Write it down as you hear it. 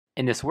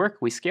In this work,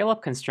 we scale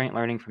up constraint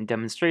learning from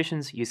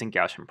demonstrations using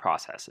Gaussian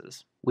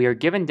processes. We are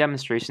given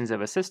demonstrations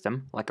of a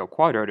system, like a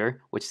quadrotor,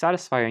 which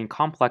satisfy a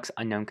complex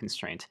unknown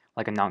constraint,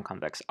 like a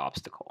non-convex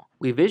obstacle.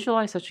 We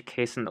visualize such a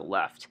case on the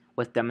left,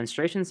 with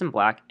demonstrations in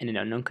black and an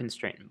unknown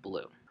constraint in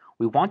blue.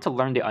 We want to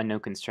learn the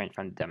unknown constraint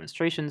from the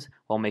demonstrations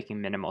while making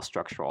minimal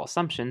structural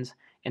assumptions,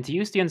 and to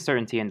use the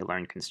uncertainty in the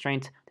learned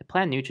constraint to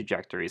plan new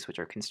trajectories which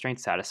are constraint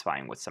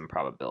satisfying with some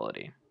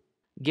probability.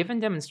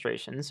 Given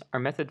demonstrations, our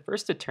method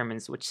first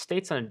determines which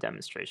states on the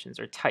demonstrations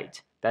are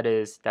tight, that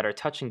is, that are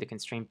touching the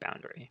constraint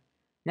boundary.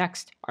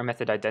 Next, our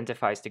method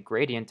identifies the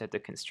gradient of the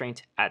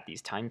constraint at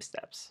these time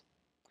steps.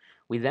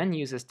 We then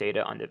use this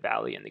data on the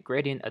value and the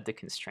gradient of the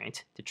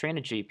constraint to train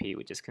a GP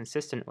which is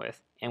consistent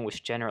with and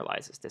which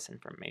generalizes this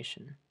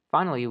information.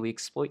 Finally, we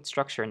exploit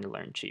structure in the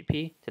learned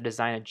GP to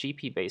design a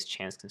GP-based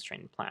chance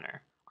constraint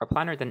planner. Our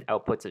planner then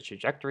outputs a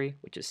trajectory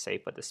which is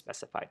safe with the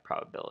specified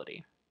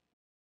probability.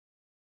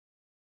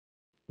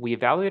 We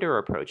evaluate our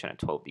approach on a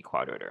 12D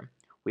quadrotor.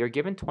 We are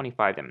given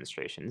 25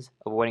 demonstrations,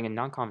 avoiding a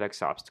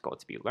non-convex obstacle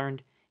to be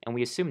learned, and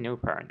we assume no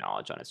prior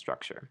knowledge on its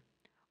structure.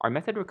 Our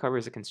method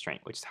recovers a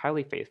constraint which is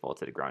highly faithful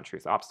to the ground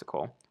truth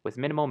obstacle, with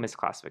minimal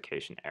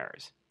misclassification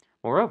errors.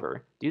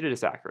 Moreover, due to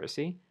this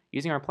accuracy,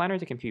 using our planner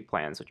to compute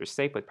plans which are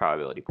safe with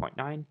probability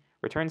 0.9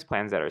 returns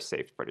plans that are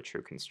safe for the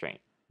true constraint.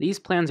 These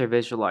plans are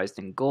visualized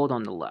in gold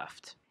on the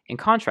left. In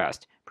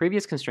contrast,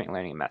 previous constraint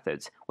learning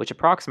methods, which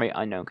approximate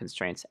unknown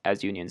constraints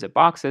as unions of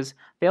boxes,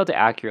 fail to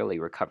accurately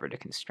recover the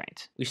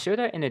constraint. We show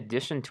that in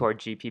addition to our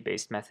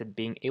GP-based method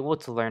being able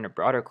to learn a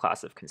broader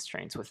class of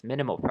constraints with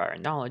minimal prior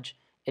knowledge,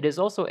 it is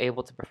also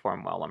able to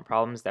perform well on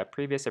problems that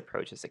previous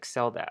approaches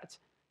excelled at.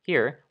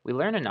 Here, we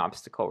learn an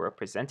obstacle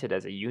represented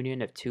as a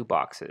union of two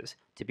boxes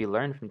to be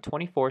learned from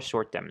 24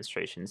 short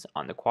demonstrations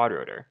on the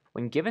quadrotor.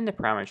 When given the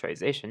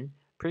parameterization,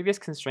 previous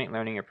constraint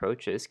learning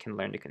approaches can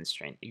learn the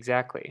constraint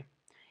exactly.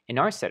 In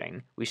our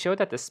setting, we show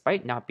that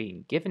despite not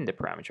being given the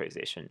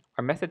parameterization,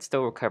 our method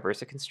still recovers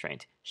a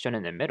constraint, shown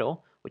in the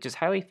middle, which is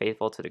highly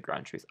faithful to the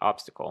ground truth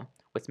obstacle,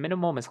 with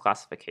minimal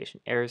misclassification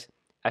errors,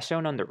 as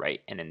shown on the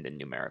right and in the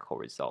numerical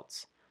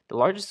results. The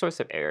largest source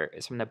of error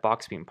is from the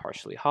box being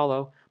partially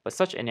hollow, but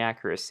such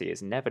inaccuracy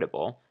is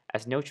inevitable,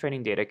 as no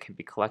training data can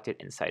be collected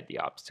inside the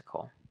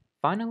obstacle.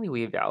 Finally,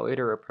 we evaluate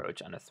our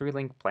approach on a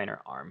 3-link planar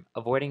arm,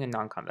 avoiding a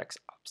non-convex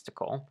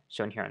obstacle,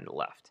 shown here on the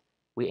left.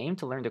 We aim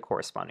to learn the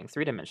corresponding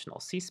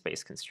 3-dimensional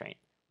C-space constraint,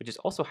 which is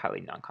also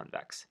highly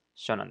non-convex,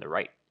 shown on the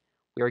right.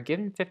 We are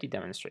given 50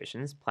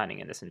 demonstrations planning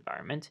in this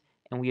environment,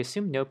 and we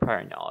assume no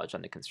prior knowledge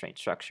on the constraint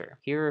structure.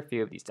 Here are a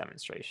few of these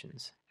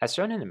demonstrations. As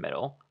shown in the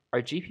middle,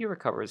 our GP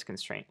recovers a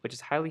constraint which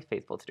is highly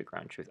faithful to the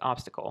ground truth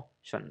obstacle,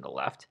 shown on the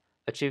left,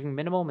 achieving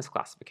minimal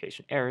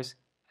misclassification errors,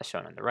 as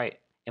shown on the right.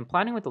 In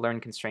planning with the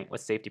learned constraint with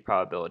safety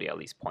probability at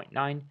least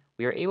 0.9,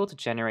 we are able to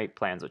generate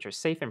plans which are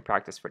safe in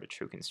practice for the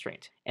true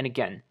constraint. And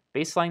again,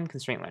 baseline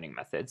constraint learning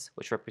methods,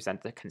 which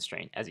represent the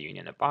constraint as a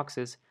union of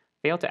boxes,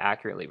 fail to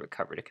accurately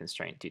recover the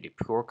constraint due to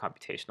poor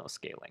computational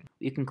scaling.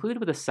 We conclude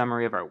with a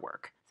summary of our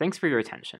work. Thanks for your attention.